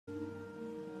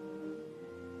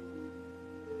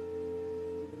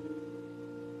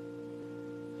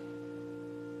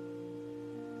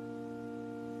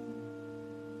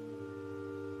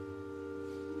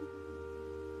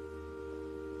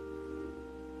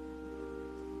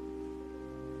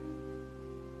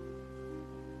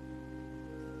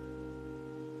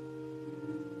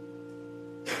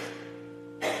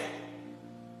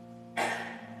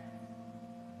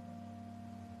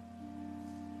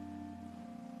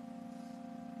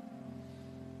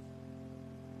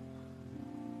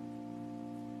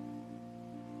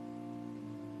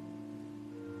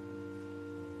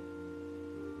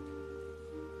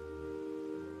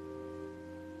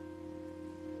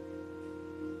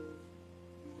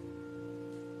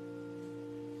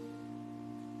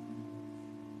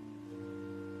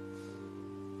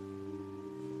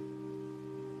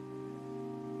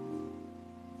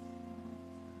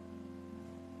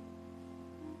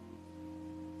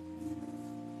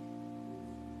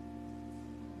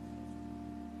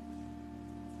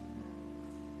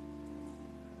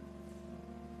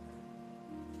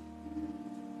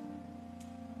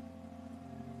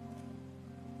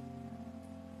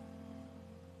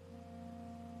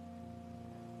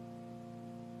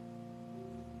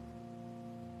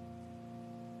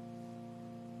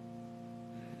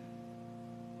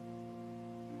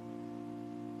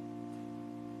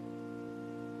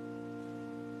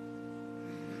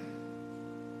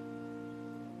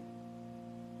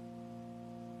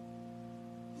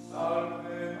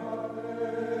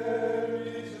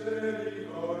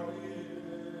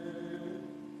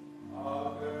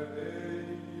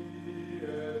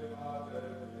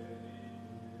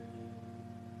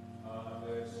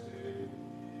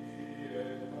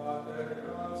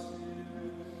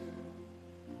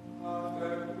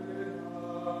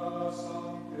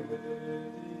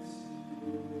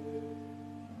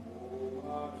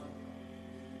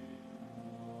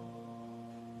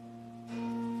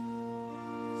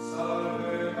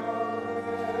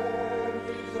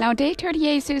Laudetur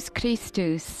Jesus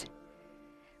Christus.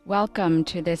 Welcome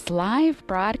to this live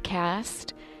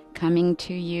broadcast coming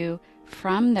to you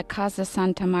from the Casa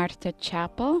Santa Marta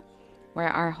Chapel, where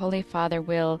our Holy Father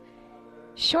will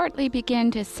shortly begin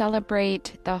to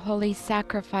celebrate the holy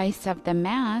sacrifice of the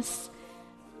Mass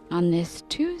on this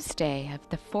Tuesday of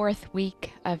the fourth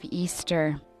week of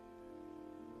Easter.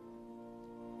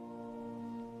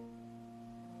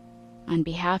 On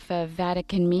behalf of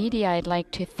Vatican Media, I'd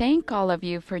like to thank all of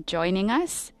you for joining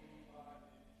us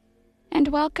and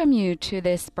welcome you to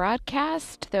this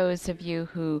broadcast, those of you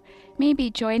who may be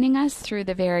joining us through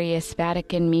the various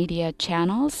Vatican Media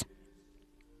channels,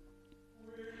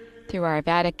 through our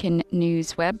Vatican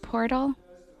News web portal,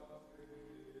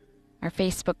 our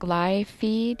Facebook Live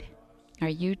feed, our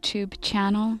YouTube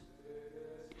channel,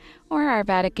 or our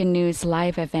Vatican News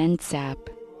Live Events app.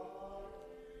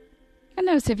 And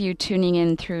those of you tuning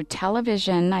in through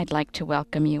television, I'd like to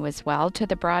welcome you as well to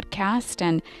the broadcast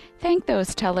and thank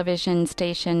those television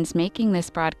stations making this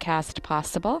broadcast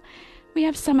possible. We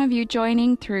have some of you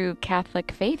joining through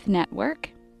Catholic Faith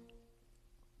Network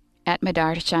at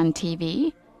Madarshan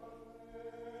TV,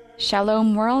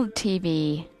 Shalom World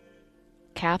TV,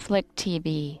 Catholic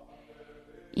TV,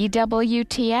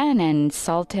 EWTN, and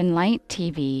Salt and Light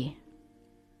TV.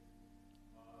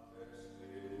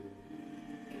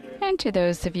 And to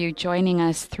those of you joining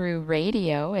us through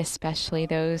radio, especially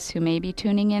those who may be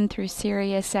tuning in through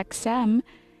Sirius XM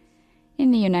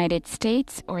in the United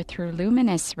States or through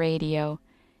Luminous Radio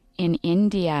in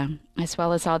India, as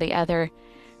well as all the other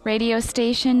radio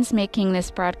stations making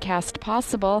this broadcast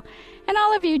possible, and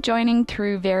all of you joining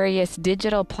through various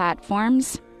digital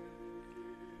platforms.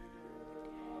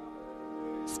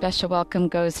 Special welcome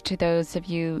goes to those of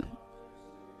you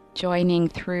joining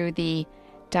through the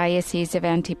Diocese of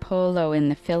Antipolo in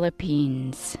the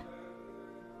Philippines.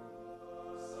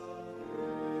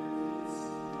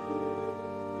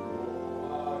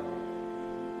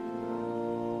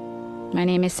 My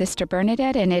name is Sister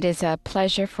Bernadette, and it is a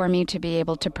pleasure for me to be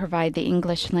able to provide the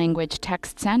English language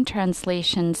texts and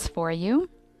translations for you.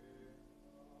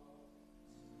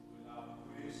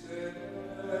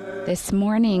 This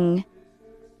morning,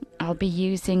 I'll be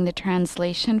using the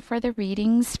translation for the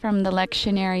readings from the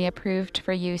lectionary approved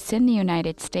for use in the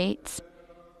United States.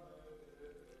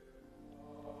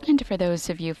 And for those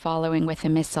of you following with the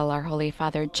Missal, our Holy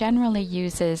Father generally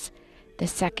uses the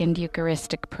second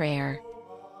Eucharistic prayer.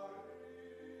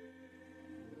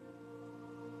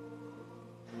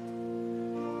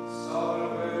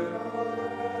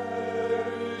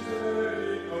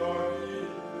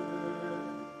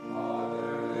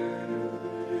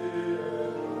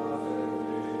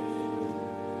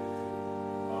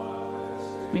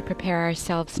 We prepare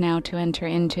ourselves now to enter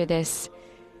into this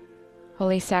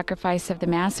holy sacrifice of the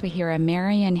Mass. We hear a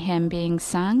Marian hymn being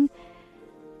sung.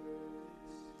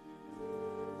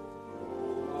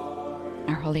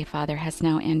 Our Holy Father has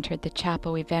now entered the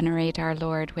chapel. We venerate our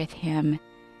Lord with him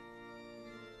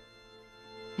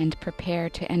and prepare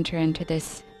to enter into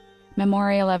this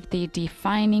memorial of the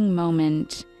defining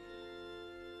moment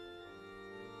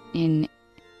in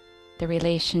the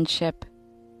relationship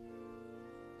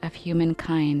of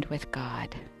humankind with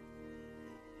God.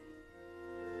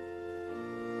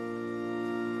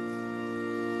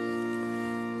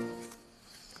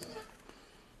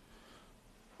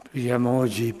 Preghiamo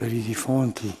oggi per I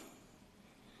defunti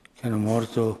che hanno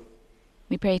morto.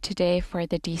 We pray today for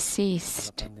the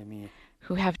deceased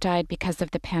who have died because of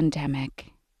the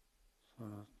pandemic.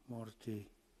 Sono morti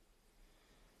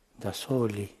da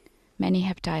soli. Many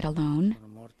have died alone.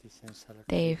 Sono morti senza la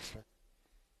They've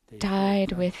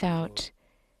died without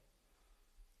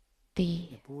the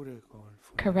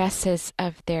caresses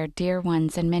of their dear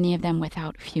ones, and many of them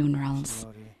without funerals.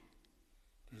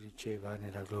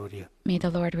 May the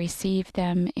Lord receive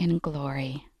them in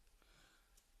glory.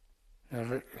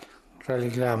 Let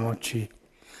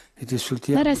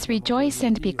us rejoice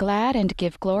and be glad and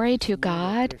give glory to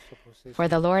God, for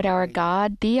the Lord our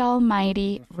God, the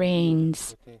Almighty,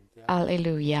 reigns.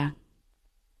 Alleluia.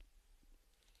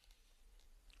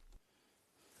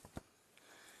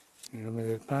 Nel nome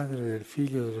del Padre, del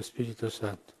Figlio e dello Spirito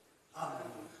Santo.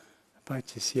 La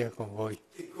pace sia con voi.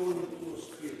 E con il tuo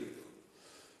spirito.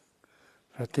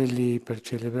 Fratelli, per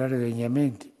celebrare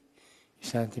degnamente I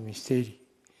santi misteri,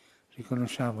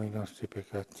 riconosciamo I nostri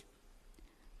peccati.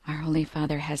 Our Holy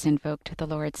Father has invoked the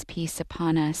Lord's peace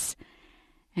upon us,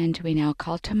 and we now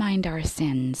call to mind our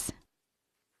sins.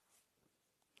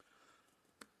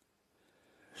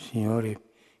 Signore,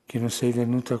 che non sei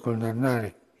venuto a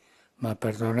condannare, ma a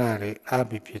perdonare,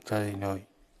 abbi pietà di noi.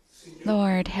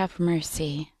 Lord, have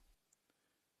mercy.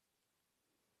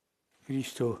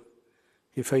 Cristo,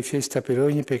 che fai festa per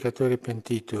ogni peccatore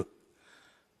pentito,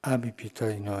 abbi pietà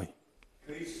di noi.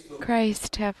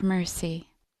 Christ, have mercy.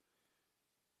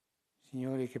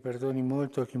 Signore, che perdoni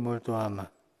molto a chi molto ama,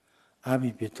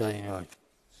 abbi pietà di noi.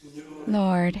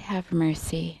 Lord, have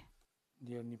mercy.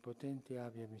 Dio Onnipotente,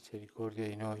 abbia misericordia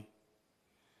di noi.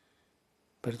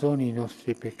 Perdoni i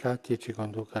nostri peccati e ci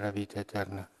conduca alla vita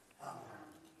eterna.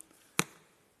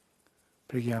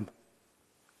 Preghiamo.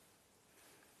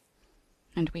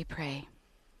 And we pray.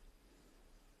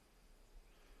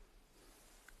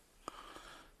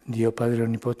 Dio Padre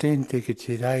Onnipotente, che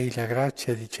ci dai la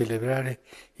grazia di celebrare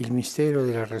il mistero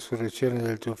della resurrezione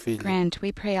del tuo Figlio. Grant,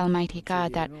 we pray, Almighty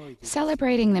God, that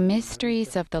celebrating the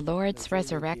mysteries of the Lord's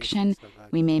resurrection,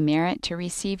 we may merit to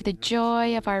receive the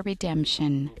joy of our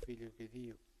redemption. Tuo Figlio che è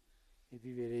Dio, e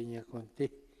vive e regna con te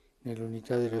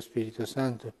nell'unità dello Spirito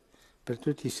Santo per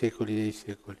tutti i secoli dei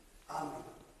secoli.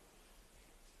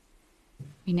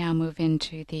 We now move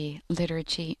into the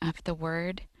liturgy of the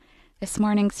Word. This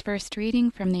morning's first reading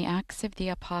from the Acts of the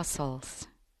Apostles.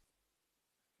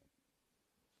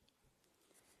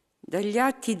 Dagli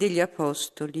Atti degli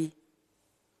Apostoli.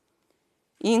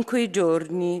 In quei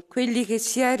giorni, quelli che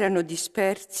si erano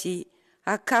dispersi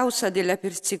a causa della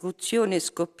persecuzione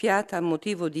scoppiata a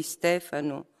motivo di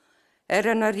Stefano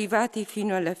erano arrivati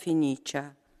fino alla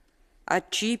Fenicia, a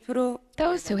Cipro.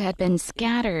 Those who had been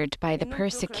scattered by the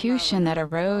persecution that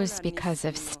arose because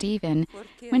of Stephen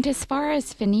went as far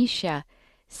as Phoenicia,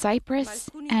 Cyprus,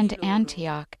 and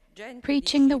Antioch,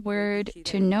 preaching the word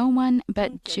to no one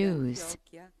but Jews.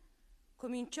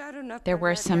 There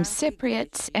were some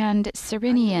Cypriots and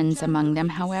Cyrenians among them,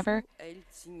 however,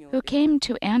 who came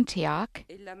to Antioch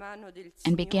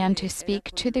and began to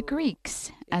speak to the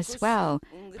Greeks as well,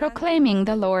 proclaiming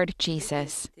the Lord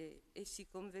Jesus.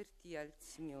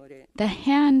 The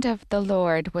hand of the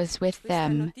Lord was with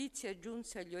them,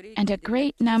 and a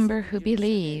great number who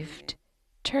believed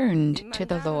turned to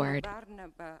the Lord.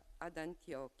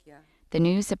 The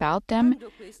news about them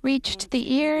reached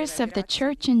the ears of the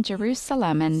church in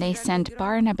Jerusalem, and they sent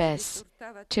Barnabas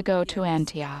to go to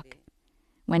Antioch.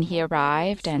 When he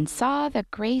arrived and saw the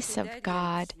grace of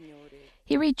God,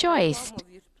 he rejoiced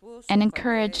and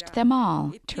encouraged them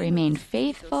all to remain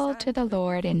faithful to the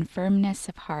Lord in firmness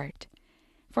of heart.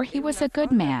 For he was a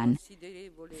good man,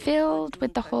 filled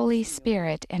with the Holy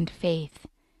Spirit and faith,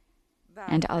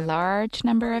 and a large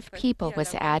number of people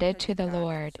was added to the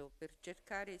Lord.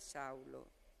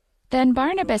 Then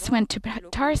Barnabas went to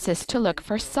Tarsus to look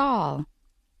for Saul,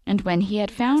 and when he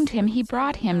had found him, he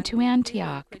brought him to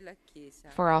Antioch.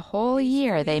 For a whole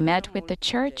year they met with the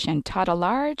church and taught a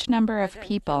large number of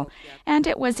people, and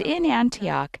it was in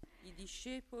Antioch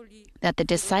that the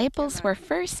disciples were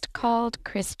first called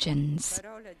Christians.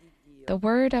 The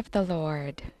word of the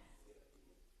Lord.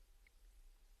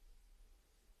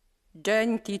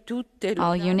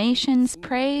 All you nations,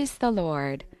 praise the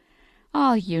Lord.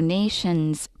 All you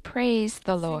nations, praise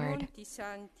the Lord.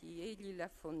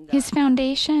 His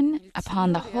foundation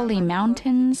upon the holy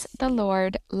mountains the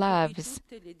Lord loves.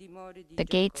 The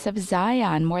gates of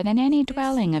Zion more than any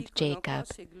dwelling of Jacob.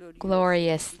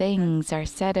 Glorious things are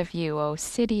said of you, O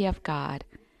city of God.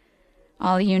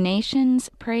 All you nations,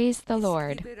 praise the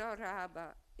Lord.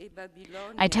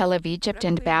 I tell of Egypt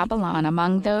and Babylon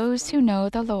among those who know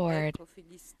the Lord,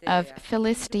 of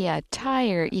Philistia,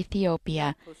 Tyre,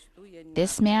 Ethiopia.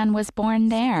 This man was born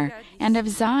there, and of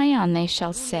Zion they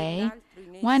shall say,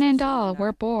 one and all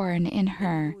were born in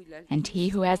her, and he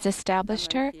who has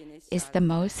established her is the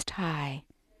Most High.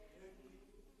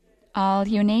 All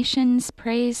you nations,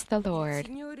 praise the Lord.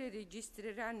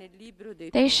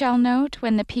 They shall note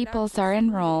when the peoples are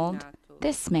enrolled,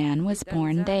 this man was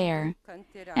born there.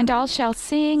 And all shall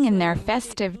sing in their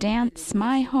festive dance,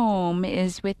 my home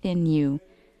is within you.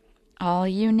 All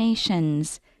you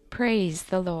nations, praise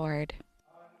the Lord.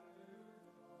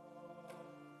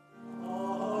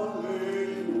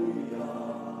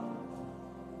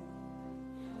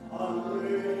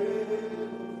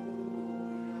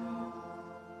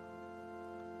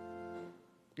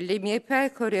 Le mie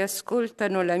pecore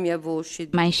ascoltano la mia voce.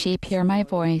 My sheep hear my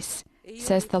voice,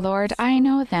 says the Lord. I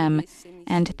know them,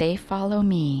 and they follow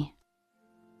me.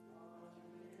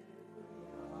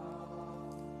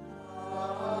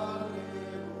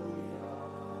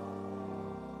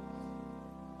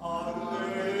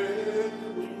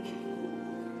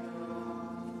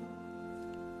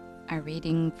 A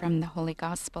reading from the Holy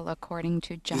Gospel according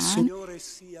to John. Il Signore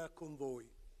sia con voi.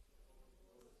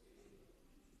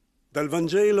 Dal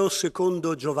Vangelo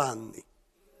secondo Giovanni.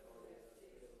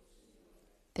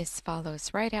 This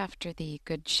follows right after the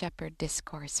Good Shepherd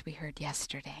discourse we heard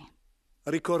yesterday.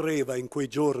 Ricorreva in quei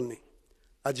giorni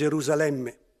a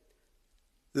Gerusalemme,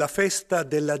 la festa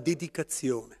della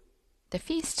dedicazione. The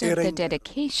feast of the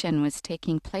dedication was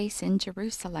taking place in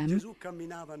Jerusalem. Gesù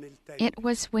camminava nel tempio, It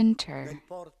was winter, nel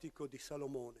portico di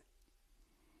Salomone.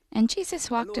 and Jesus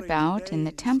walked Allora i about in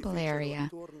the giudei gli si temple fecero area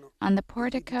attorno on the e gli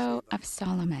portico dicevano: of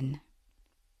Solomon.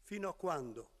 fino a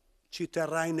quando ci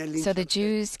terrai So the nell'incertezza?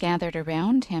 Jews gathered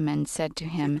around him and said to Se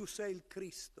him, tu sei il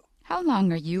Cristo, "How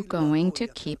long are you dillo a going noi to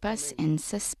keep us apertamente." in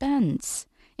suspense?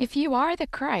 If you are the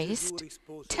Christ, Gesù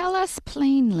rispose tell loro: us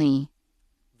plainly."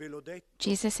 ve l'ho detto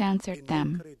Jesus e answered non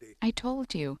them, credete. "I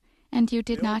told you, and you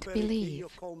did Le not opere che believe. io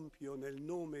compio nel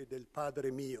nome del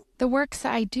Padre mio, The works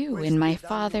I do in my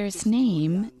Father's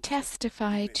name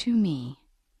testify to me.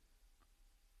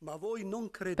 ma voi non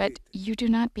But credete, you do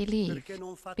not believe, perché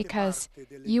non fate because parte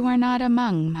delle you mie are not pecore.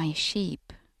 among my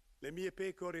sheep. Le mie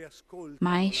pecore ascoltano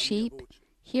My la mia sheep voce,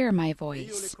 hear my e io le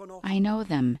voice. conosco, I know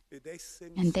them, ed esse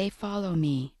mi and they seguono. follow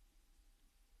me.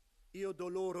 Io do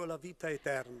loro la vita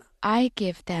eterna, I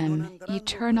give e non them andranno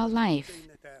eternal perdute life, in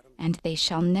eterno, and they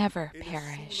shall never e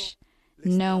perish.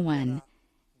 nessuno le No one strapperà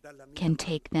dalla mia can mano.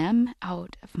 take them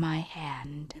out of my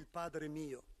hand. Il Padre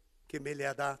mio che me le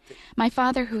ha date, My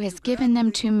Father who has given them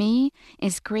to me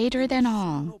is greater than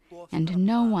all, and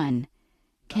no one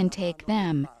can take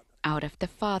them out of the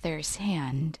Father's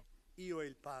hand. io e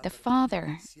il The Padre Father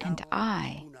and siamo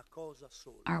I una cosa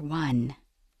sola. are one.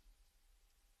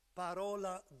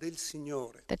 Parola del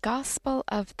Signore. The Gospel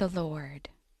of the Lord.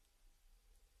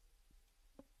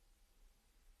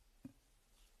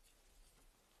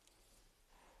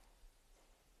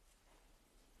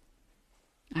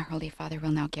 Our Holy Father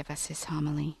will now give us his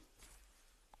homily.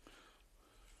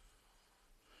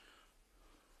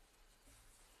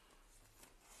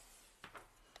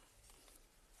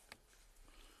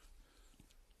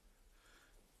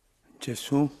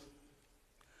 Gesù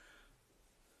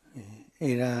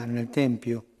era nel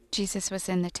Tempio, Jesus was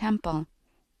in the temple.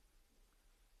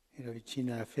 era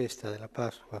vicino alla festa della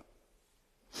Pasqua.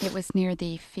 It was near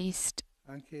the feast.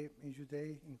 Anche i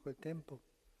giudei in quel tempo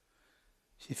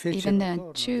si Even fecero the attorno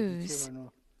e Jews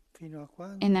dicevano: fino a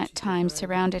quando in that ci time terrai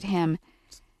surrounded him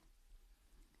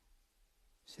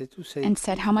Se tu sei and il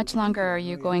said, "How Cristo, much longer dillo are a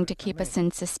you noi going to keep us apertamente."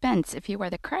 in suspense? If you are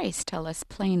the Christ, tell us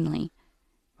plainly."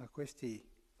 Ma questi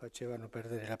facevano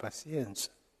perdere la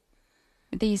pazienza.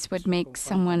 These would make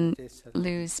someone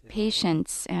lose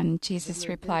patience, and Jesus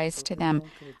replies to them,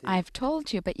 "I've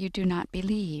told you, but you do not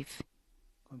believe."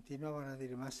 Continuavano a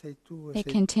dire: ma sei tu? They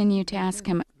Sei tu?" continue to ask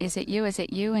him, "Is it you? Is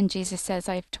it you?" And Jesus says,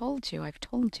 "I've told you, I've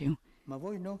told you. Ma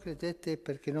voi non credete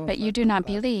perché non But you do fate not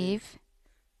parte believe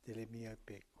delle mie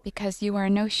pecore. because you are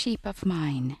no sheep of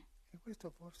mine." E questo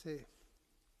forse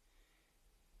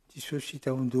ti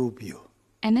suscita un dubbio.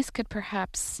 And this could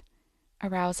perhaps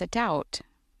arouse a doubt.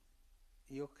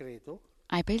 Io credo,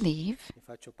 I believe, e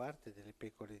faccio parte delle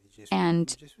pecore di Gesù. and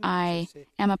Ma Gesù I dice, se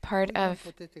am a part voi non of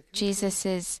potete credere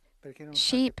Jesus's perché non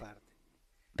sheep. fate parte.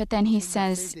 But then he C'è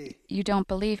una says, fede "You don't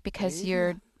believe because you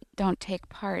media don't take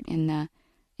part in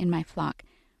my flock."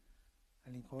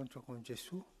 all'incontro con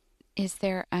Gesù. Is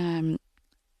there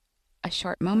a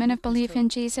short moment of belief in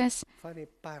Jesus? Fare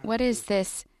parte What is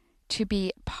this to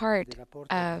be part della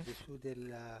porta of di Gesù,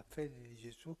 della fede di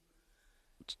Gesù?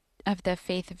 the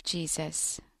faith of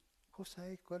Jesus? Cosa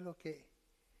è quello che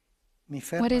mi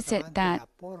ferma What is it davanti that alla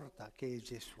porta che è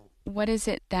Gesù? What is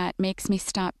it that makes me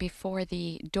stop before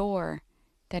the door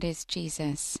that is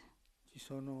Jesus? Ci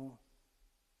sono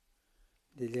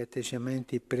degli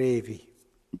atteggiamenti brevi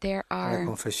There alla are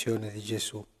confessione di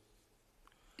Gesù.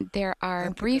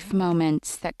 Anche brief per noi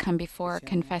moments that come before che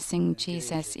siamo confessing nella Jesus,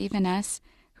 Chiesa di even Gesù. us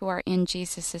who are in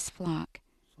Jesus' flock.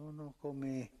 Sono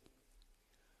come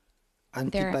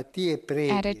antipatie brevi,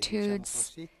 diciamo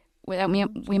Attitudes così,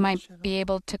 we might be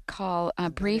able to call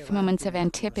andare brief avanti moments of nella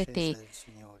antipathy conoscenza del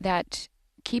Signore. that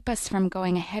keep us from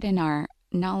going ahead in our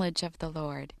knowledge of the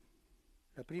Lord.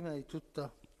 La prima di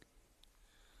tutto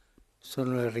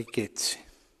sono le ricchezze.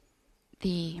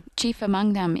 The chief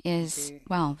among them is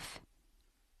wealth.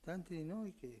 Tanti di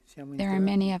noi che siamo There are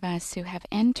entrati many of us who have per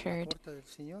la entered porta del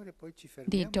Signore, poi ci the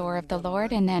fermiamo e door non of the andiamo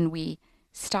Lord, avanti. and then we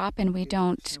stop and we Perché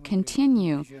don't siamo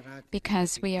continue imprigionati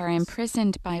because nelle we are ricchezze.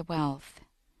 imprisoned by wealth.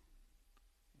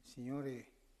 Il Signore è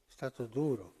stato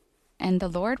duro And the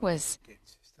Lord con le was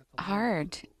ricchezze, è stato molto hard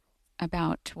duro,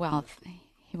 about wealth.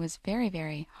 He was very,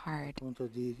 very al hard, punto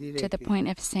di to dire the che point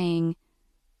of saying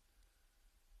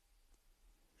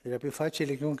era più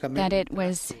facile che un that cammello it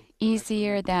was entrasse per la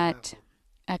easier colonna that di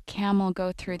a camel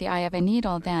go through the eye of a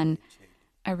needle than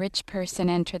a rich person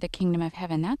enter the kingdom of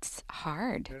heaven. That's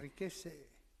hard. Le ricchezze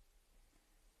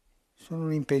sono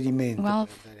un impedimento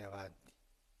Wealth per andare avanti.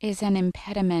 is an Non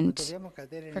impediment dobbiamo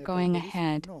cadere for nel going pauperismo?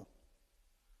 ahead. No,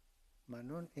 ma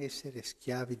non essere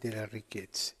schiavi delle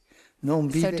ricchezze, non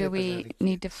So vivere do per le we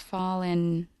need to ricchezze. fall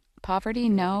in poverty? Perché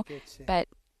le No, ricchezze but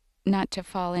not to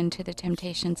fall into the sono il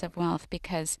temptations of Signore, wealth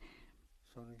because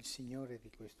sono il Signore di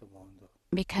questo mondo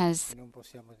because e non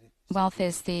possiamo wealth servire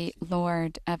is due the signori.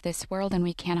 Lord of this world and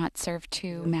we cannot serve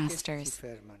two Le ricchezze ci masters.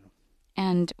 fermano.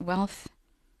 And wealth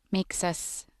makes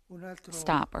us Un altro-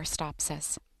 stop or stops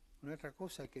us. Un'altra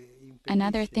cosa che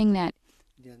Another impedisce thing that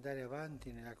di andare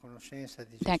avanti nella conoscenza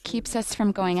di that Gesù, keeps nella us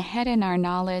from going fede, ahead in our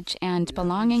knowledge and è la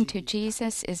belonging to rigidità.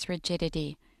 Jesus is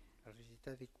rigidity, la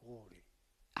rigidità di cuore,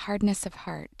 hardness of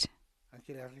heart,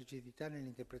 anche la rigidità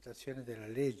nell'interpretazione della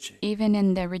legge. even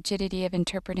in the rigidity of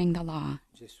interpreting the law.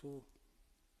 Gesù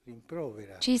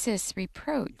rimprovera Jesus i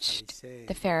reproached farisei,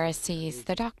 the i dottori della Pharisees, legge,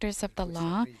 the doctors of per the questa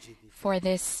law, rigidità, for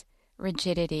this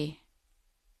rigidity,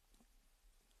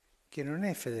 che non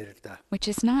è fedeltà. which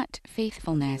is not La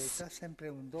faithfulness. fedeltà è sempre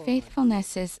un dono a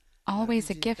Faithfulness Dio. is La always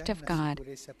a rigidità gift è of una God.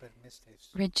 sicurezza per me stesso.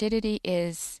 Rigidity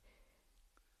is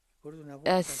Ricordo una a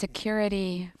volta che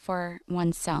security for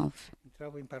oneself.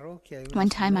 entravo in parrocchia e una One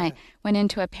time I signora, went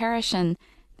into a parish and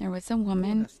there was a una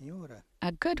woman, signora,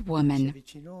 a good si woman,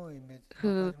 avvicinò e mi disse,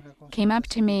 who "Ma fare una came up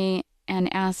consulta to me and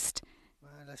asked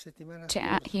ma la settimana she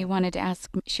scorsa, wanted to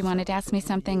ask me sabato,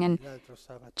 something, and l'altro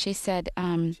sabato, she said,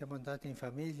 siamo andati in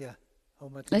famiglia a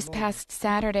un this matrimonio, past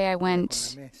Saturday I era con la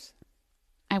went messa,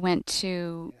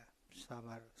 to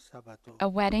era sabato a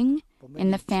wedding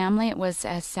in the pomeriggio. family. It was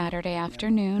a Saturday Abbiamo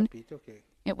afternoon. capito che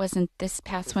It wasn't this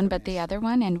past questa one, but the messa other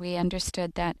one, and we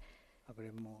understood that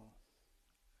avremmo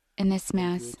in this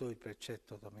Mass compiuto il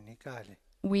precetto domenicale.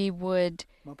 we would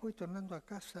Ma poi tornando a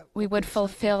casa we ho would pensato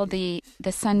fulfill che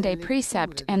the Sunday le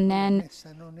precept, letture di and quella then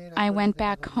messa non era I quelle went della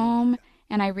back home domenica.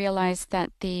 and I realized that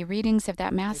the readings of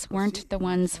that E Mass così weren't the mi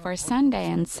ones sono for accorto che Sunday,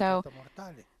 sono in and so peccato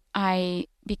mortale. I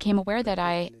became aware that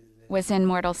I Perché was in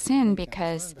mortal sin domenica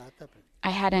non sono because andata perché I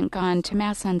hadn't gone to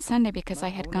Mass on Sunday because ma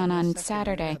I had una gone on messa che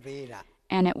non era Saturday, vera,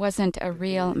 and it wasn't a perché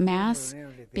real le letture Mass non erano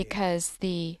le vere, because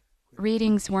the quelle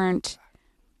readings weren't particolari.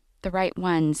 the right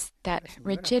ones. La That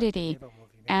signora rigidity, apparteneva a un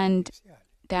movimento and ecclesiale.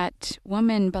 that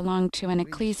woman belonged to an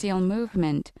ecclesial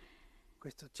movement.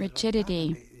 Questo ci Rigidity.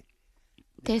 allontana della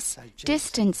This saggezza di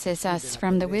distances Gesù, us della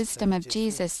from the bellezza wisdom di of Gesù,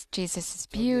 Jesus, Jesus'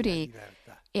 toglie la beauty.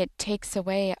 libertà. It takes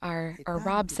away or E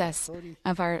robs tanti us pastori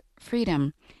of our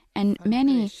freedom. And fanno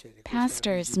many crescere questa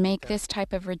pastors make rigidità this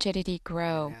type of rigidity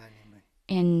grow nelle anime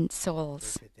in dei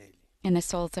souls, fedeli. in the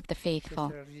souls of the faithful.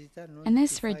 Questa rigidità non And ti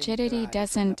this fa rigidity entrare per la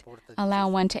doesn't porta di allow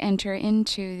Gesù. one to enter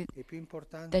into È più the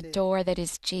importante door that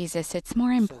is Jesus. It's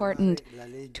more important osservare la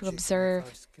legge to come observe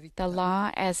fa scritta the law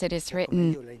as it is o come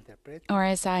written io la interpreto, or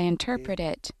as I interpret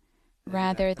it, la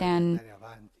rather libertà di than andare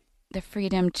avanti, the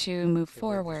freedom to move seguendo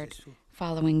forward Gesù.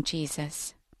 following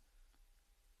Jesus.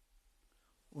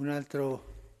 Un'altra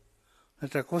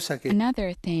cosa che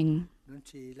Another thing non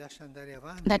ci lascia andare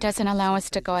avanti that doesn't allow us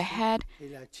to go senza Gesù ahead è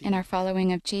la in our acidità,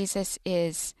 following of Jesus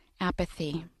is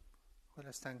apathy,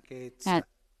 quella stanchezza. that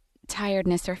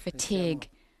tiredness or Pensiamo fatigue.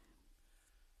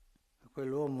 a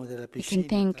quell'uomo della We can piscina,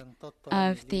 think 38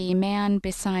 anni of the lì, man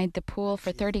beside the pool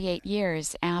for acidità, 38 years,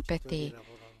 ci toglie apathy. la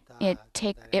volontà It di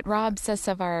andare robs avanti. us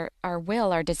of our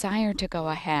will, our desire to go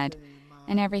ahead. Ma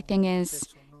And everything no, is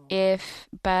adesso no, if,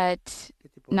 but che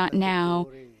ti porta not al now.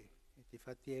 tepore e ti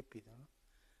fa tiepido, no?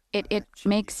 It Acidità.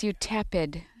 makes you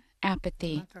tepid,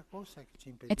 apathy. Un'altra cosa che ci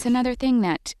It's impedisce another thing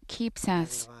that keeps di andare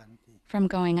us avanti. from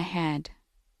going ahead.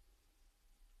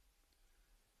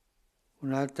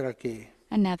 Un'altra che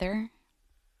Another,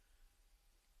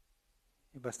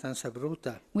 è abbastanza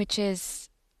brutta which is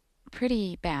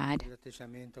pretty è bad,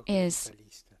 l'atteggiamento is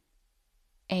clericalista.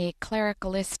 a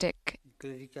clericalistic Il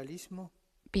clericalismo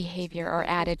behavior significa or opposto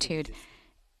di attitude.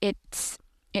 Gesù.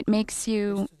 It makes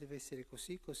you Questo deve essere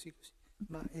così, così, così.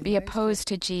 Ma il be maestro opposed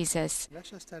to Jesus.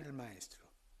 lascia stare il maestro.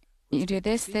 You Questo do è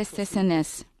this, così, this, così, this, and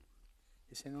this. così.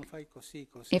 E se non fai così,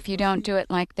 così, If you così, don't do it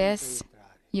like non this, puoi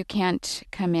entrare. you can't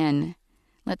come in.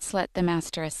 Let's let the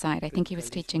master aside. I think he was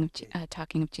Clericalismo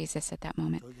talking of Jesus at that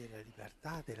moment. toglie la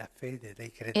libertà della fede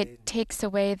dei credenti. It takes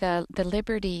away the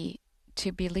liberty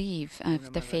to believe Una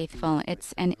of the malattia faithful. questa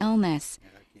It's an brutta illness.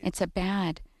 nella Chiesa. It's a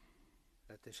bad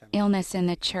L'atteggiamento illness in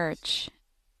the clericalista. church,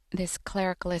 this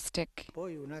clericalistic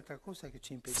Poi un'altra cosa che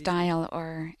ci impedisce style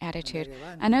or attitude. andare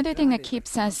avanti, Another thing that entrare per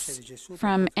keeps us conoscere Gesù, per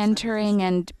from professare entering Gesù,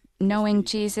 and è lo knowing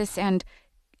spirito Jesus mondano.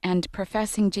 and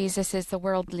professing Jesus is the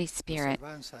worldly spirit.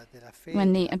 L'osservanza della fede,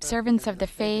 When the la observance pratica of the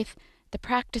della fede faith, the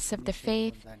practice of the finisce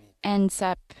in faith mondanità. ends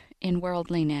up in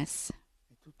worldliness,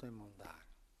 È tutto è mondano.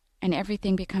 and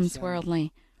everything becomes Pensiamo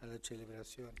worldly. alla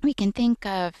celebrazione We can think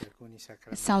of di alcuni a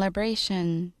sacramenti.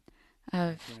 celebration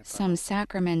of some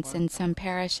sacraments in some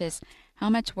parishes, how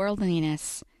much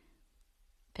worldliness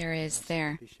there is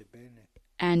there.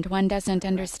 And one doesn't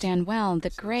understand well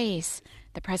the grace,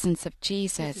 the presence of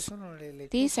Jesus.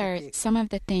 These are some of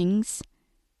the things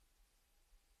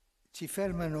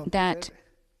that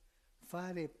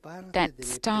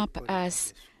stop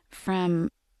us from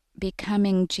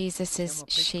becoming Jesus'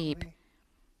 sheep.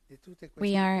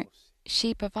 We are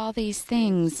sheep of all these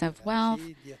things, of wealth,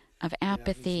 of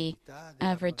apathy,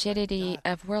 of rigidity,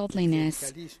 of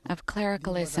worldliness, of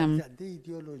clericalism,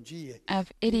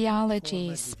 of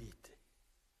ideologies,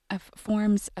 of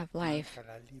forms of life.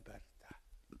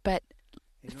 But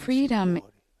freedom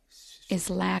is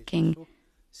lacking,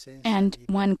 and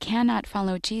one cannot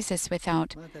follow Jesus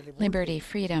without liberty,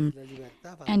 freedom.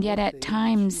 And yet at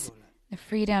times, the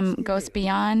freedom goes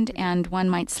beyond, and one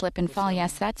might slip and fall.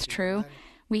 Yes, that's true.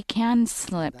 We can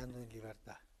slip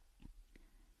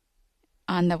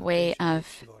on the way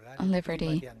of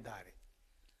liberty.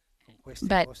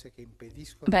 But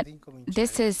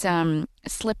this is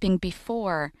slipping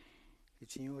before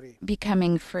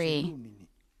becoming free.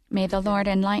 May the Lord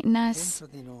enlighten us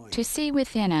to see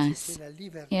within us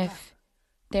if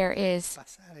there is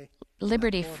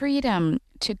liberty, freedom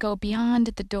to go beyond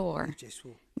the door,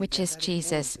 which is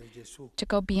Jesus, to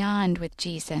go beyond with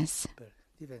Jesus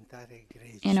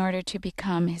in order to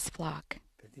become his flock,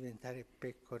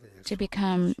 to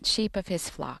become sheep of his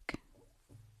flock.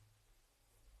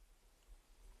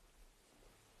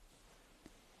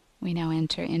 We now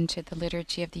enter into the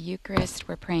liturgy of the Eucharist.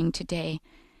 We're praying today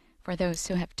for those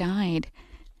who have died,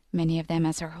 many of them,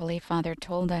 as our Holy Father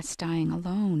told us, dying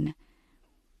alone,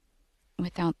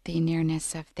 without the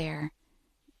nearness of their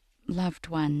loved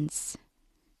ones,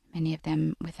 many of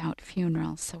them without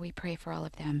funerals. So we pray for all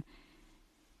of them.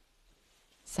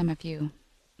 Some of you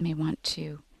may want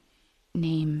to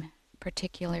name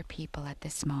particular people at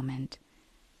this moment.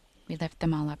 We lift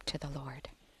them all up to the Lord.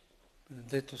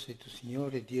 Benedetto sei tu,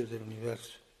 Signore, Dio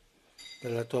dell'universo.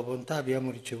 Dalla tua bontà abbiamo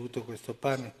ricevuto questo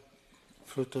pane,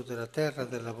 frutto della terra,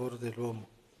 del lavoro dell'uomo.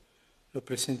 Lo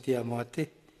presentiamo a te,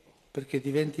 perché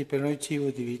diventi per noi cibo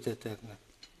di vita eterna.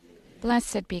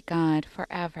 Blessed be God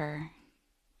forever.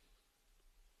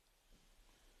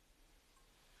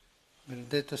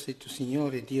 Benedetto sei tu,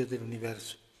 Signore, Dio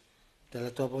dell'universo. Dalla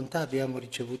tua bontà abbiamo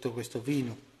ricevuto questo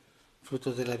vino,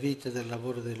 frutto della vita e del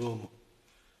lavoro dell'uomo.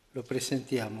 Lo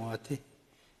presentiamo a te,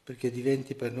 perché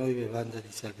diventi per noi bevanda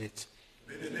di salvezza.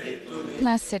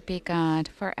 Blessed be God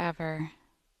forever.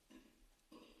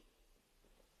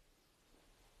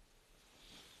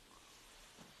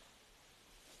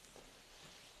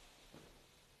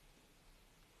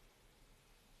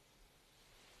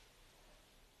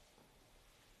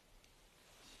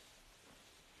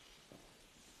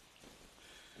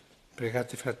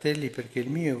 Pregate, fratelli, perché il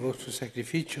mio e il vostro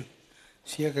sacrificio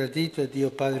sia gradito a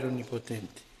Dio Padre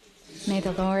Onnipotente. May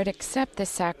the Lord accept the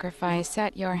sacrifice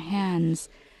at your hands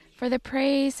for the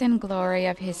praise and glory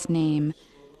of his name,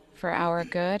 for our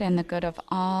good and the good of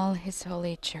all his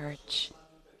holy church.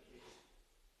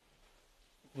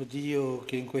 O Dio,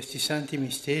 che in questi santi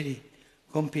misteri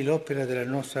compi l'opera della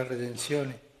nostra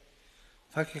redenzione,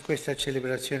 fa che questa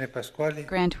celebrazione pasquale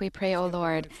Grant, we pray, O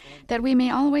Lord, that we may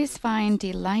always find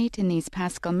delight in these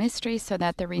paschal mysteries, so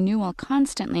that the renewal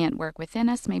constantly at work within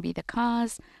us may be the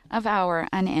cause of our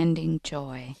unending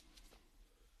joy.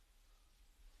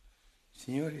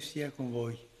 Signore sia con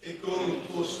voi. E con il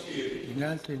tuo spirito. In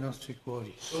alto i nostri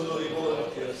cuori. Sono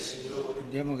rivolti al Signore.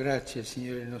 Rendiamo grazie al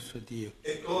Signore nostro Dio.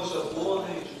 È cosa buona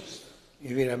e giusta.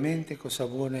 È veramente cosa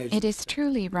buona e It giusta. is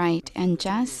truly right and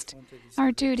just,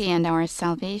 our duty and our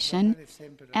salvation,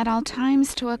 at all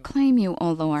times to acclaim you,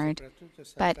 O Lord,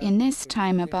 but in this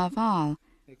time above all,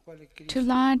 to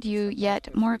laud you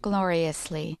yet more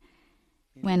gloriously,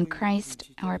 when Christ,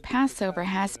 our Passover,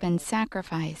 has been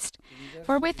sacrificed.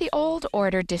 For with the old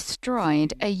order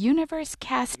destroyed, a universe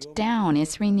cast down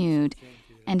is renewed,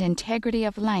 and integrity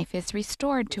of life is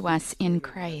restored to us in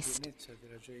Christ.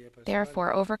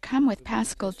 Therefore, overcome with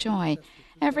paschal joy,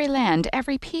 every land,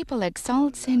 every people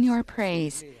exults in your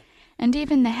praise, and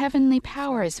even the heavenly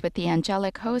powers with the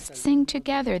angelic host sing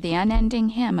together the unending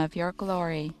hymn of your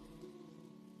glory.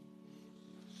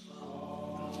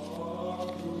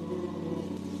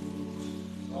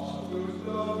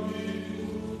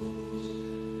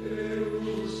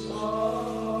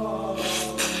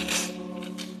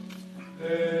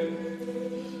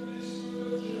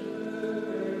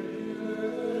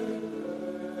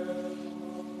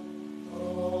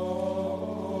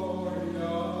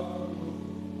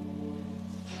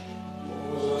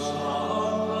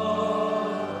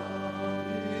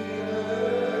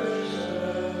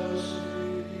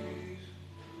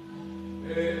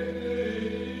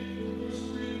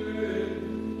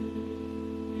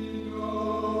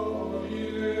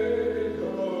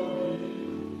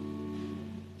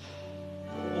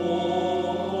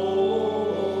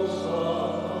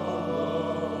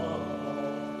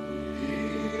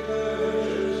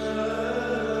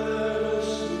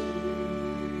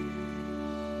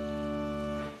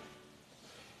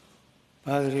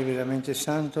 Padre veramente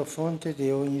santo, fonte di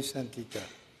ogni santità,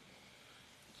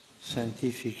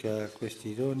 santifica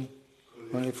questi doni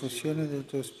con l'effusione del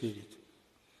tuo Spirito,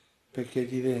 perché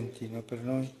diventino per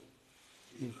noi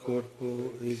il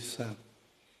corpo e il sangue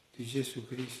di Gesù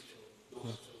Cristo,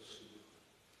 nostro Signore.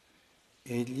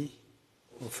 Egli,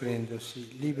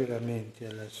 offrendosi liberamente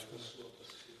alla sua,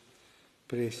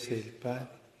 prese il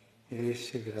pane e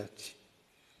rese grazie,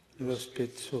 lo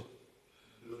spezzò,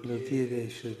 lo diede ai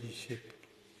suoi discepoli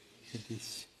e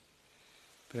disse: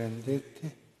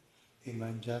 prendete e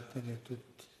mangiatene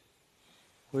tutti.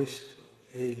 Questo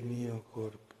è il mio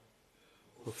corpo,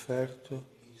 offerto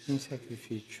in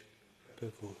sacrificio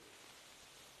per voi.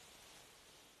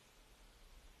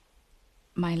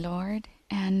 My Lord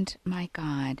and my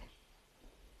God,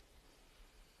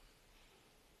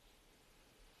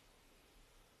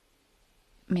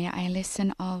 may I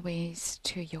listen always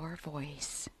to your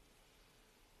voice.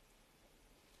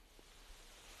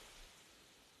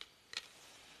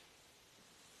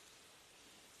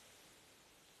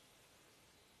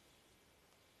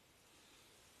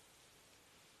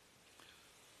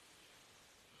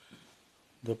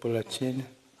 Dopo la cena,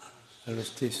 allo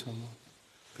stesso modo,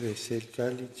 prese il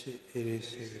calice e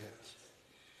rese grazie.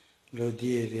 Lo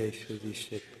diede ai suoi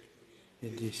discepoli e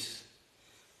disse: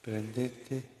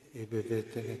 prendete e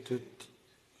bevetene tutti.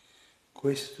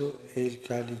 Questo è il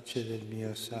calice del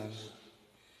mio sangue,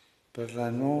 per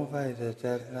la nuova ed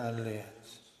eterna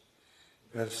alleanza,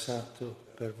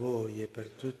 versato per voi e per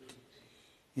tutti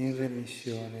in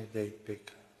remissione dei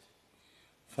peccati.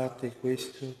 Fate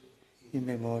questo in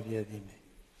memoria di me.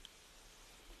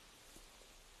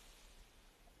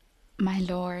 My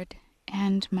Lord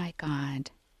and my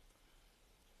God,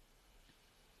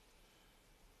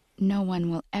 no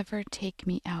one will ever take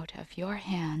me out of your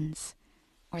hands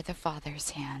or the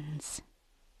Father's hands.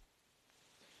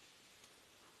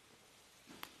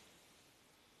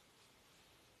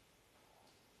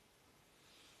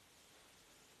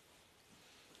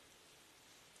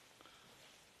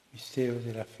 Mistero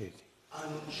della fede.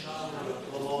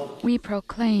 We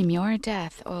proclaim your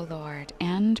death, O Lord,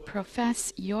 and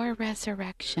profess your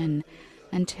resurrection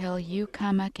until you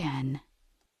come again.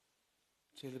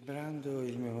 Celebrando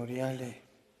il memoriale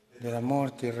della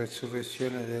morte e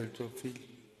resurrezione del tuo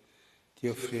Figlio, ti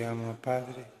offriamo,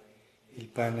 Padre, il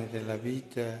pane della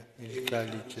vita e il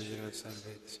calice della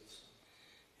salvezza,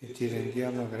 e ti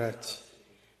rendiamo grazie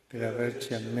per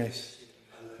averci ammessi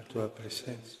alla tua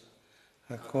presenza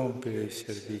a compiere il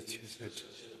servizio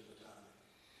sacerdotale.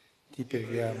 Ti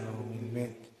preghiamo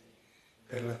umilmente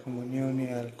per la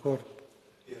comunione al corpo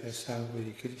e al sangue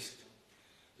di Cristo,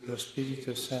 lo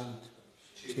Spirito Santo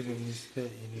ci riunisca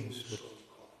in un solo.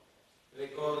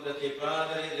 Ricordati,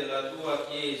 Padre, della tua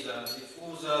Chiesa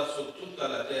diffusa su tutta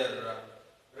la terra.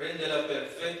 Rendela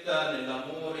perfetta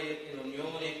nell'amore e in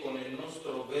unione con il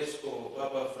nostro Vescovo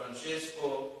Papa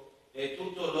Francesco e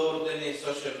tutto l'ordine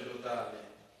sacerdotale.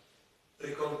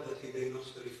 Ricordati dei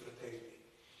nostri fratelli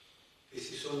che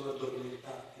si sono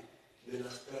addormentati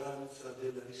nella speranza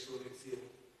della risurrezione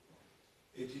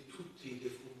e di tutti i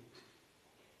defunti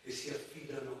che si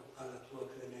affidano alla tua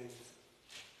clemenza.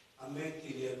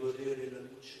 Ammettili a godere la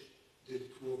luce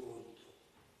del tuo volto.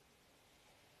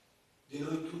 Di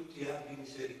noi tutti abbi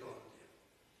misericordia.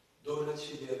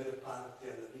 Donaci di aver parte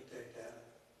alla vita eterna,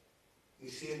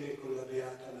 insieme con la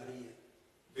Beata Maria,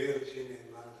 Vergine e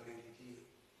Madre di Dio,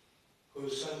 con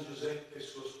San Giuseppe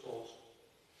suo sposo,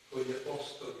 con gli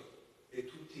Apostoli e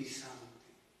tutti i santi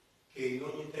che in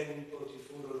ogni tempo ti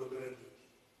furono graditi,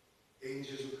 e in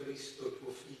Gesù Cristo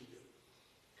tuo Figlio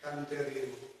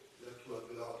canteremo la tua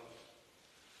gloria.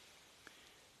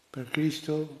 Per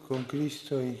Cristo, con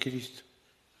Cristo e in Cristo,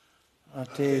 a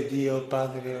te Dio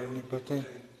Padre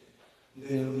Onnipotente,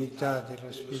 nell'unità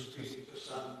dello Spirito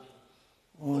Santo,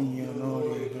 ogni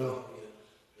onore e gloria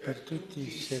per tutti i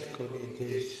secoli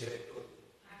dei secoli.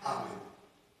 Amen.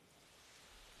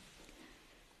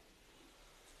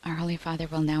 Our Holy Father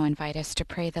will now invite us to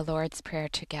pray the Lord's Prayer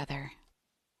together.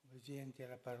 Obbedienti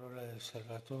alla parola del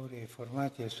Salvatore e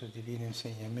formati al suo divino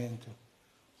insegnamento,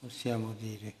 possiamo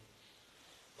dire: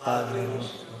 Padre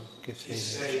nostro che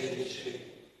sei nei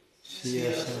cieli,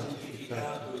 sia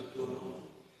santificato il tuo nome,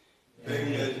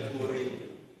 Venga il tuo regno,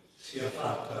 sia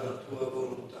fatta la tua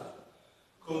volontà,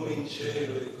 come in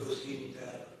cielo e così in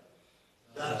terra.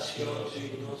 Dacci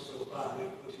oggi il nostro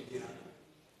pane quotidiano.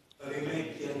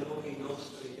 Rimetti a noi i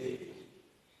nostri debiti,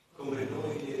 come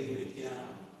noi li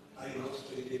rimettiamo ai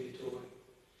nostri debitori.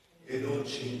 E non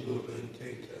ci indurre in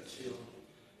tentazione,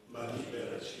 ma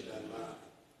liberaci dal male.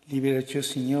 Liberaci, o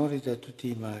Signore, da tutti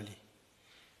i mali.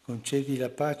 Concedi la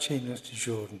pace ai nostri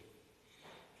giorni.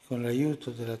 con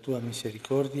l'aiuto della tua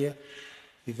misericordia,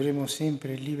 vivremo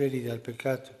sempre liberi dal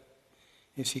peccato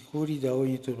e sicuri da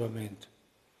ogni turbamento,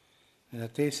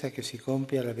 nell'attesa che si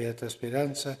compia la beata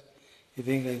speranza e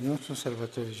venga il nostro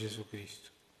Salvatore Gesù Cristo.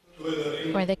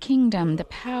 For the kingdom, the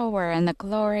power, and the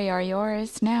glory are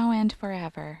yours now and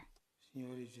forever.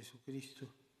 Signore Gesù Cristo,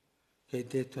 che hai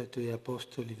detto ai tuoi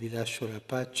apostoli: vi lascio la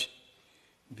pace,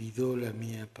 vi do la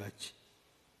mia pace.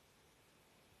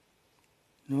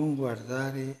 Non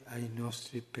guardare ai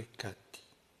nostri peccati,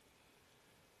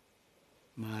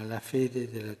 ma alla fede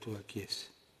della tua Chiesa.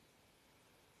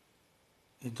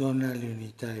 E donali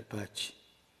unità e pace,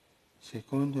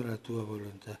 secondo la tua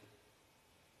volontà.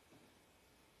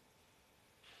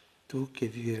 Tu che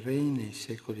vivi e regni nei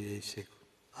secoli dei secoli.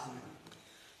 Amen.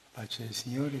 La pace del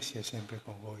Signore sia sempre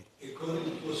con voi. E con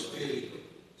il tuo spirito.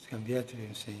 Scambiatevi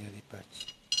un segno di pace.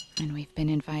 And we've been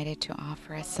invited to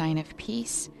offer a sign of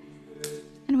peace.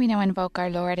 And we now invoke our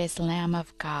Lord as Lamb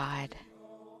of God.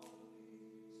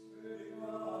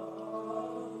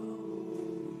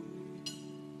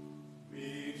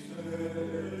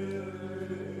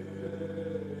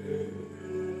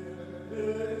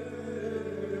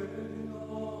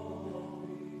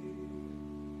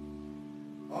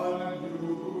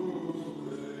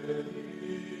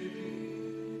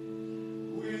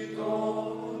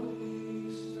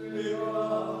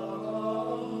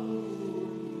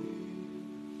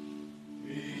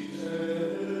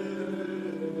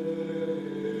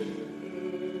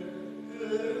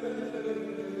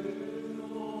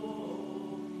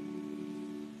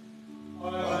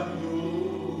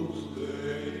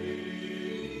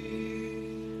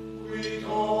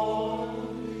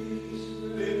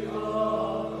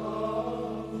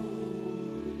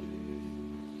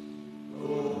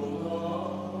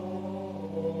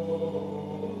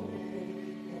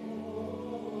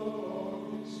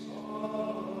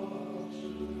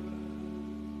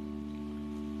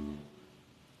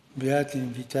 Beati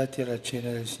invitati alla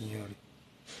cena del Signore.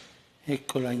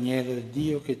 Ecco l'agnello di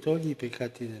Dio che toglie i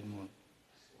peccati del mondo.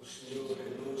 O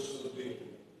Signore, non sono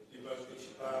degno di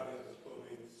partecipare alla tua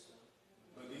mensa,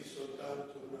 ma di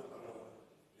soltanto una parola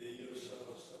e io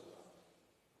sarò salvato.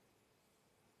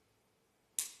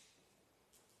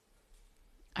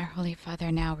 Our Holy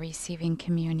Father, now receiving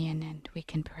communion, and we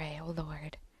can pray, O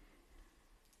Lord,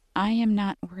 I am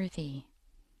not worthy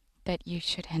that you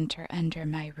should enter under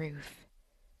my roof,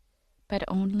 but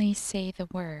only say the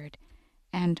word,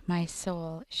 and my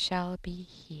soul shall be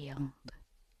healed.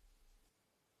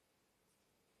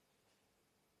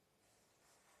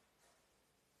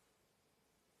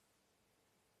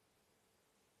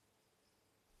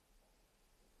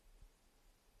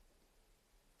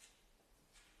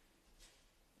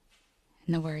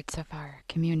 And the words of our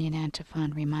communion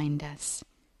antiphon remind us: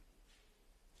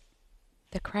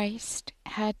 the Christ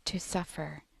had to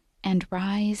suffer and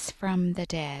rise from the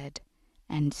dead,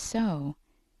 and so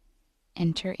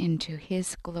enter into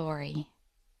his glory.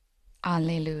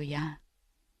 Alleluia.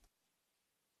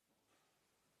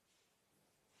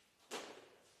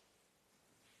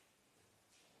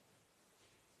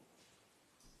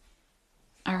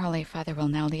 Our Holy Father will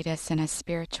now lead us in a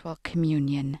spiritual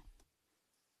communion.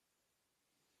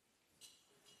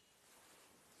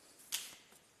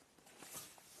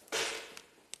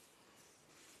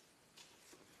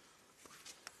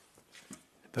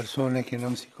 Le persone che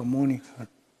non si comunicano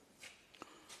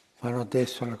fanno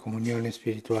adesso la comunione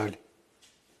spirituale.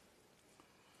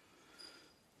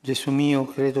 Gesù mio,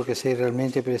 credo che sei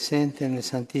realmente presente nel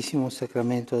Santissimo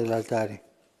Sacramento dell'altare.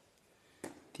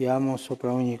 Ti amo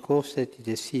sopra ogni cosa e ti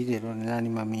desidero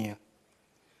nell'anima mia.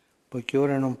 Poiché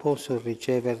ora non posso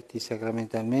riceverti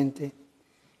sacramentalmente,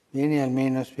 vieni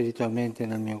almeno spiritualmente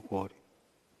nel mio cuore.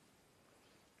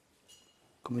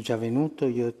 Come già venuto,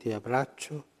 io ti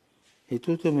abbraccio e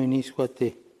tutto mi unisco a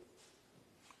te.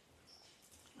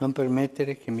 Non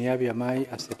permettere che mi abbia mai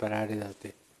a separare da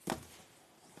te.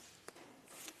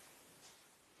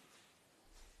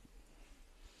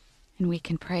 And we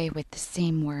can pray with the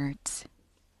same words.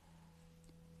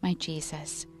 My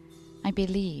Jesus, I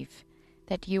believe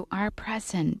that you are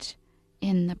present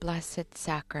in the Blessed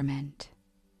Sacrament.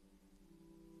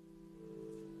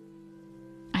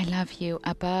 I love you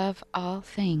above all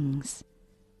things,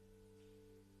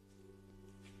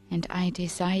 and I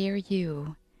desire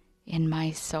you in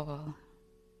my soul.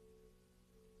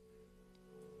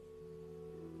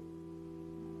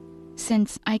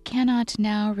 Since I cannot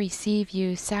now receive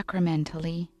you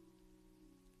sacramentally,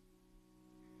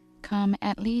 come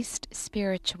at least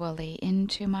spiritually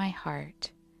into my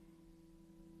heart.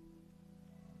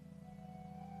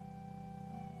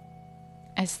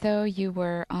 As though you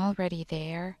were already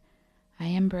there, I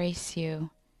embrace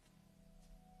you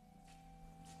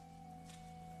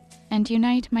and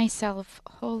unite myself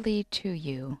wholly to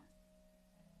you.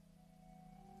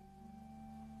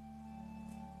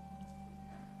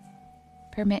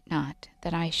 Permit not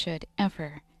that I should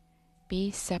ever be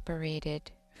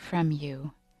separated from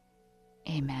you.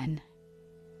 Amen.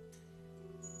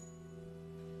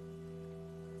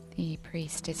 The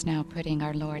priest is now putting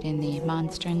our Lord in the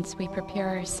monstrance. We prepare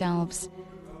ourselves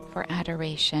for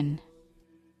adoration.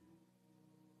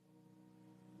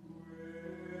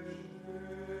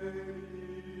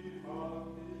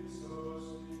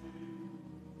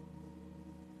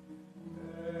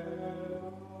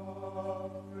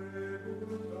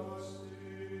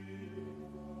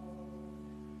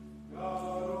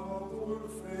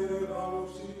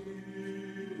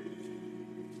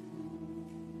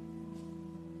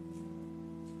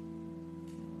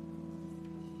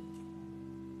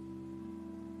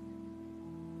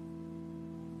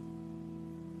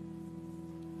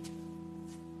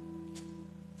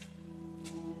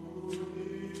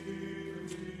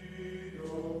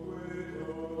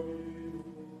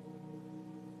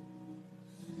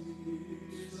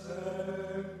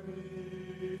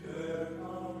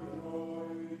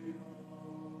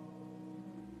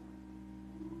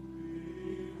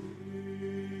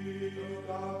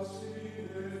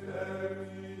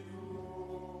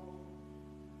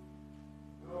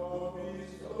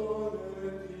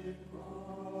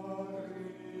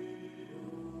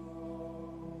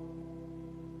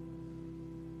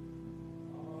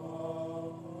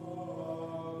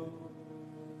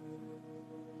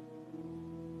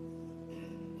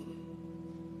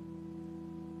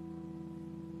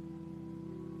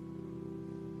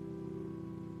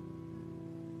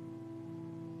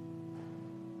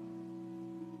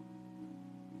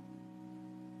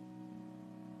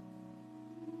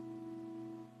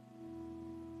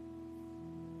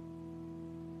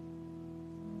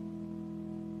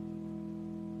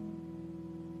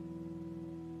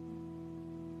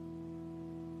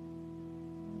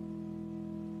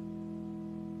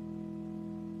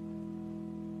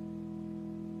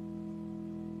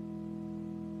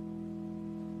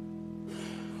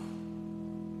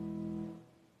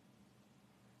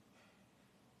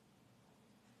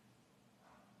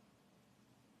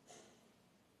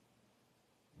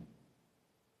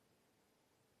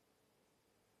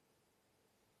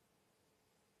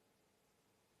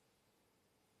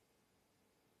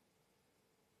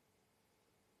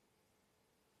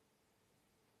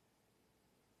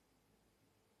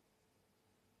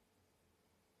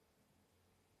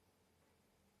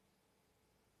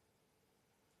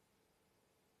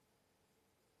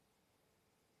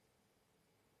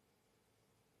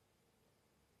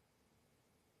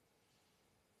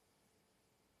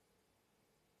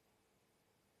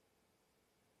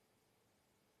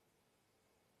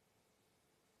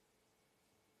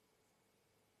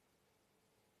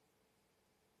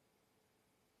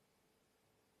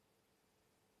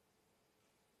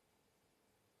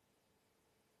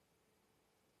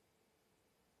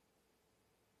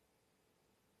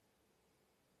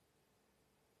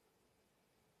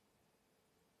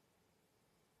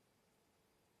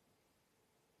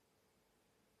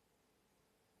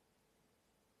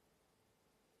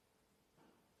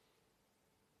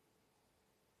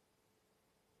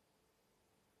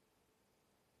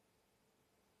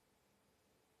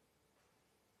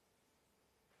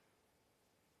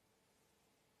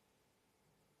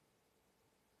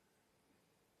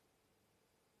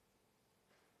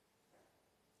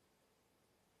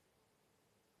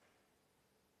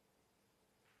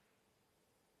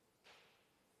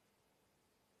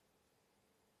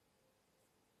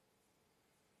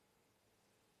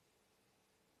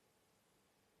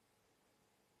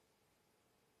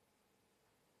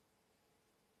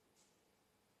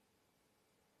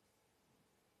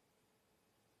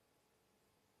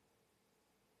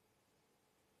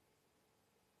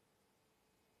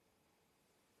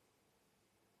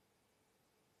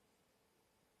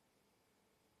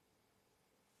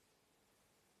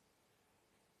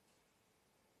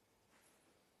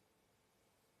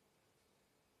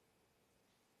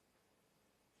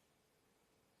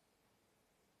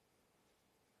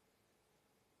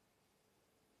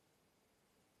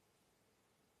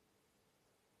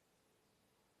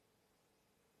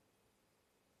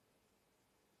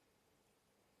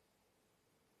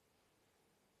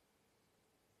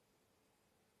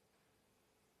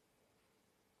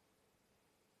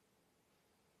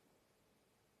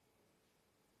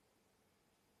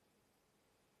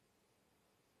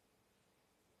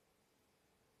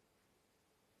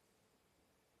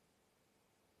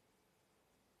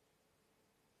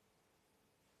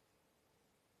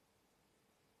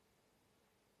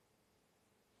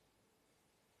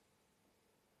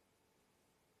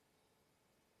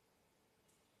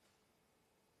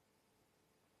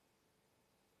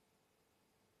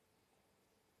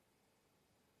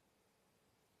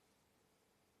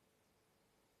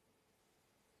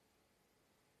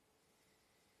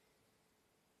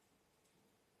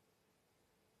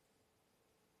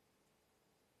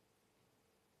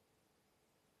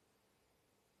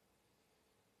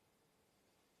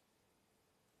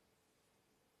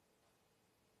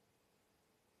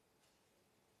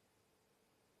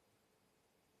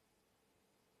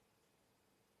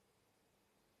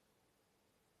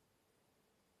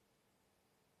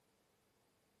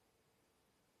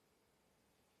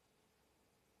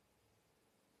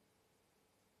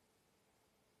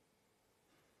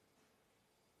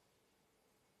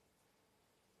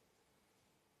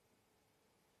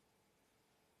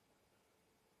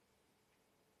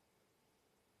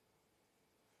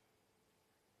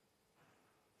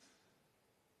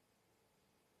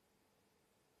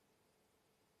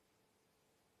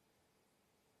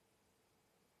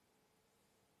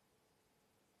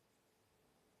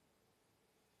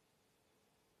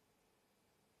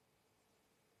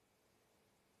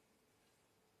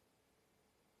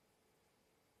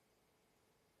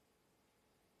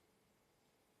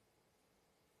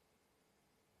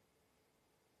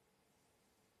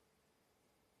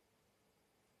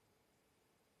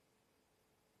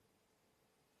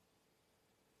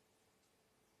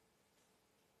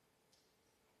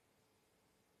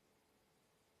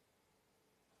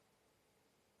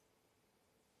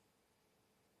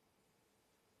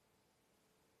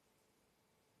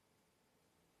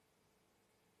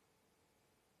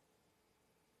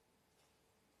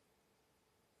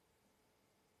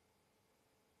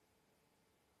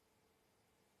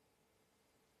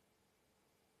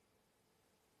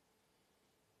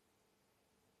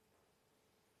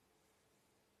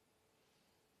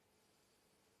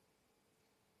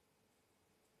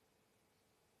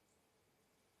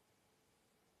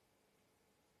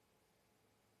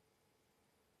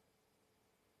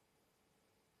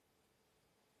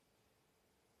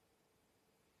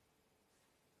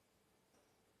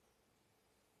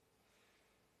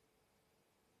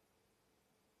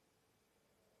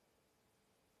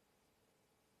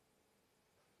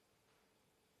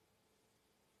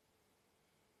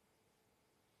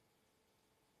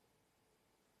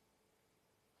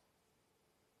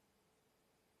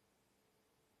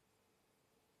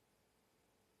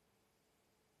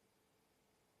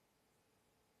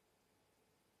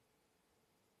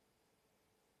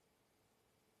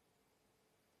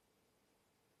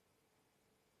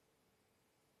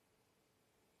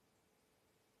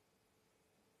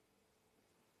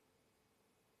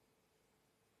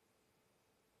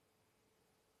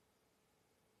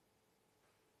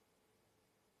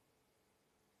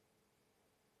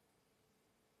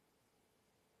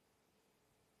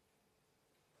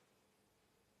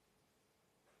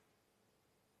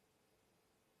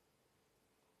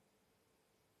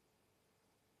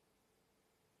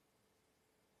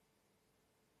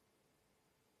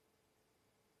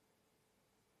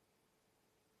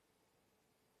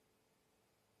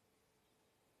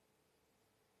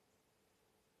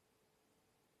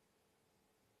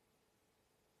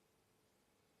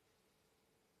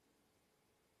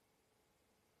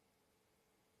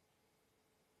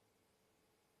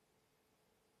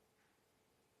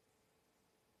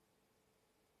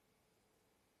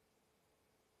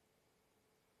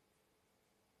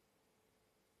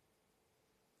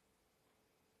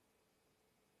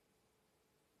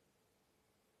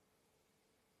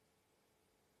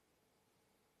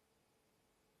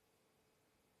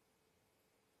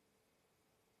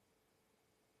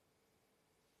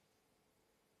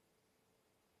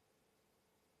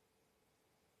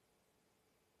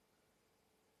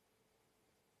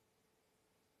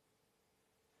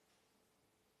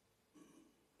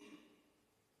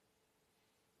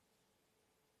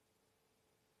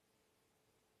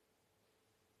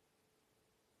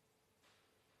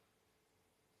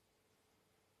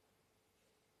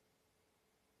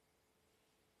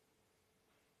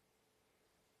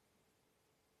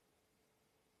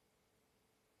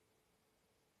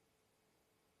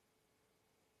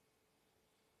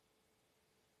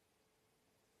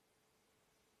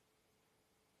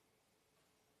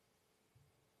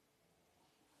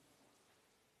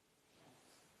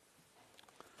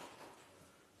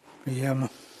 Preghiamo.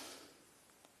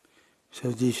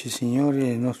 Esaudisci, Signore,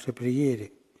 le nostre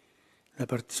preghiere, la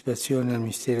partecipazione al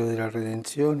mistero della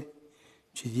redenzione,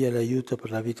 ci dia l'aiuto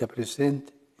per la vita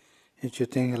presente e ci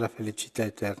ottenga la felicità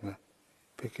eterna.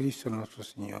 Per Cristo nostro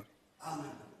Signore.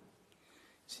 Amen.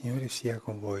 Signore sia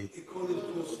con voi. E con il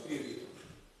tuo spirito.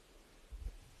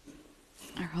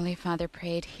 Our Holy Father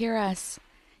prayed, "Hear us,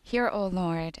 hear, O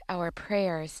Lord, our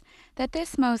prayers, that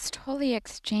this most holy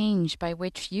exchange by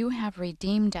which you have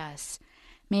redeemed us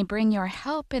may bring your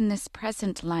help in this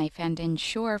present life and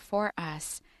ensure for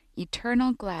us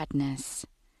eternal gladness."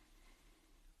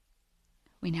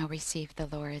 We now receive the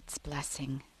Lord's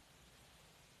blessing.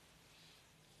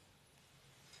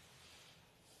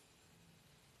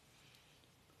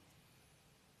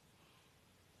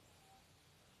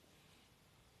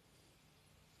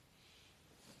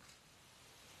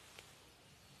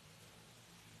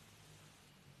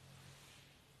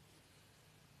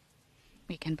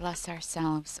 We can bless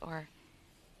ourselves or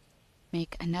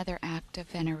make another act of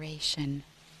veneration.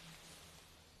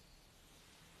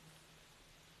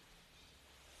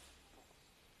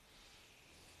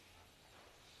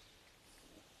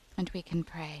 And we can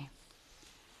pray,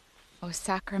 "O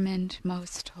Sacrament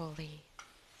most holy,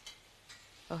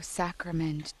 O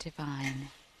Sacrament divine,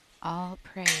 all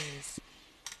praise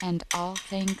and all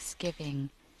thanksgiving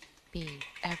be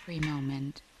every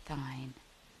moment thine."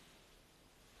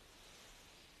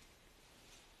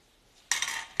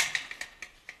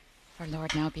 Our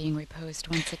Lord now being reposed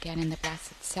once again in the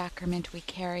Blessed Sacrament, we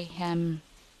carry him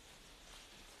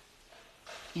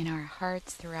in our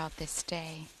hearts throughout this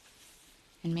day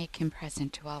and make him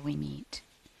present to all we meet.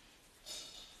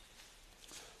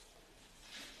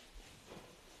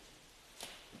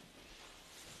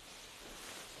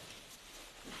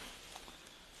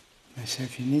 Messa è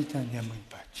finita, andiamo in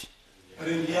pace.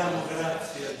 Rendiamo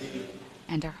grazie a Dio.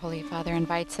 And our Holy Father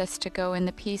invites us to go in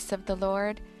the peace of the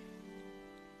Lord.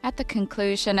 At the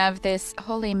conclusion of this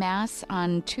Holy Mass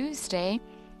on Tuesday,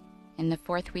 in the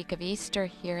 4th week of Easter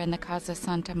here in the Casa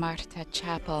Santa Marta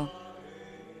Chapel,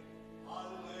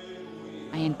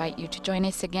 I invite you to join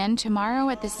us again tomorrow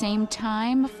at the same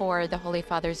time for the Holy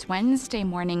Father's Wednesday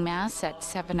morning Mass at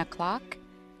 7 o'clock,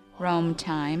 Rome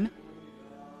time.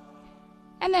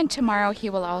 And then tomorrow he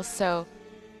will also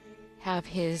have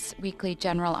his weekly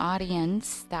general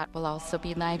audience that will also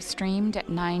be live streamed at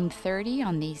 9:30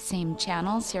 on these same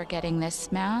channels you're getting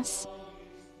this Mass.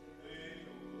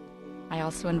 I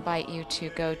also invite you to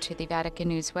go to the Vatican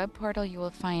News web portal. You will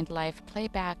find live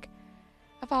playback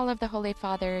of all of the Holy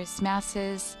Father's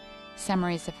Masses,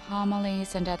 summaries of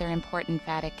homilies, and other important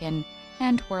Vatican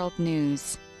and world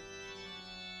news.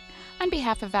 On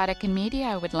behalf of Vatican Media,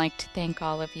 I would like to thank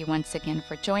all of you once again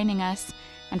for joining us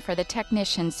and for the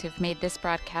technicians who've made this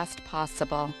broadcast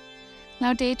possible.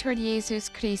 Laudetur Jesus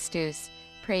Christus,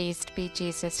 praised be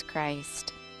Jesus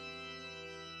Christ.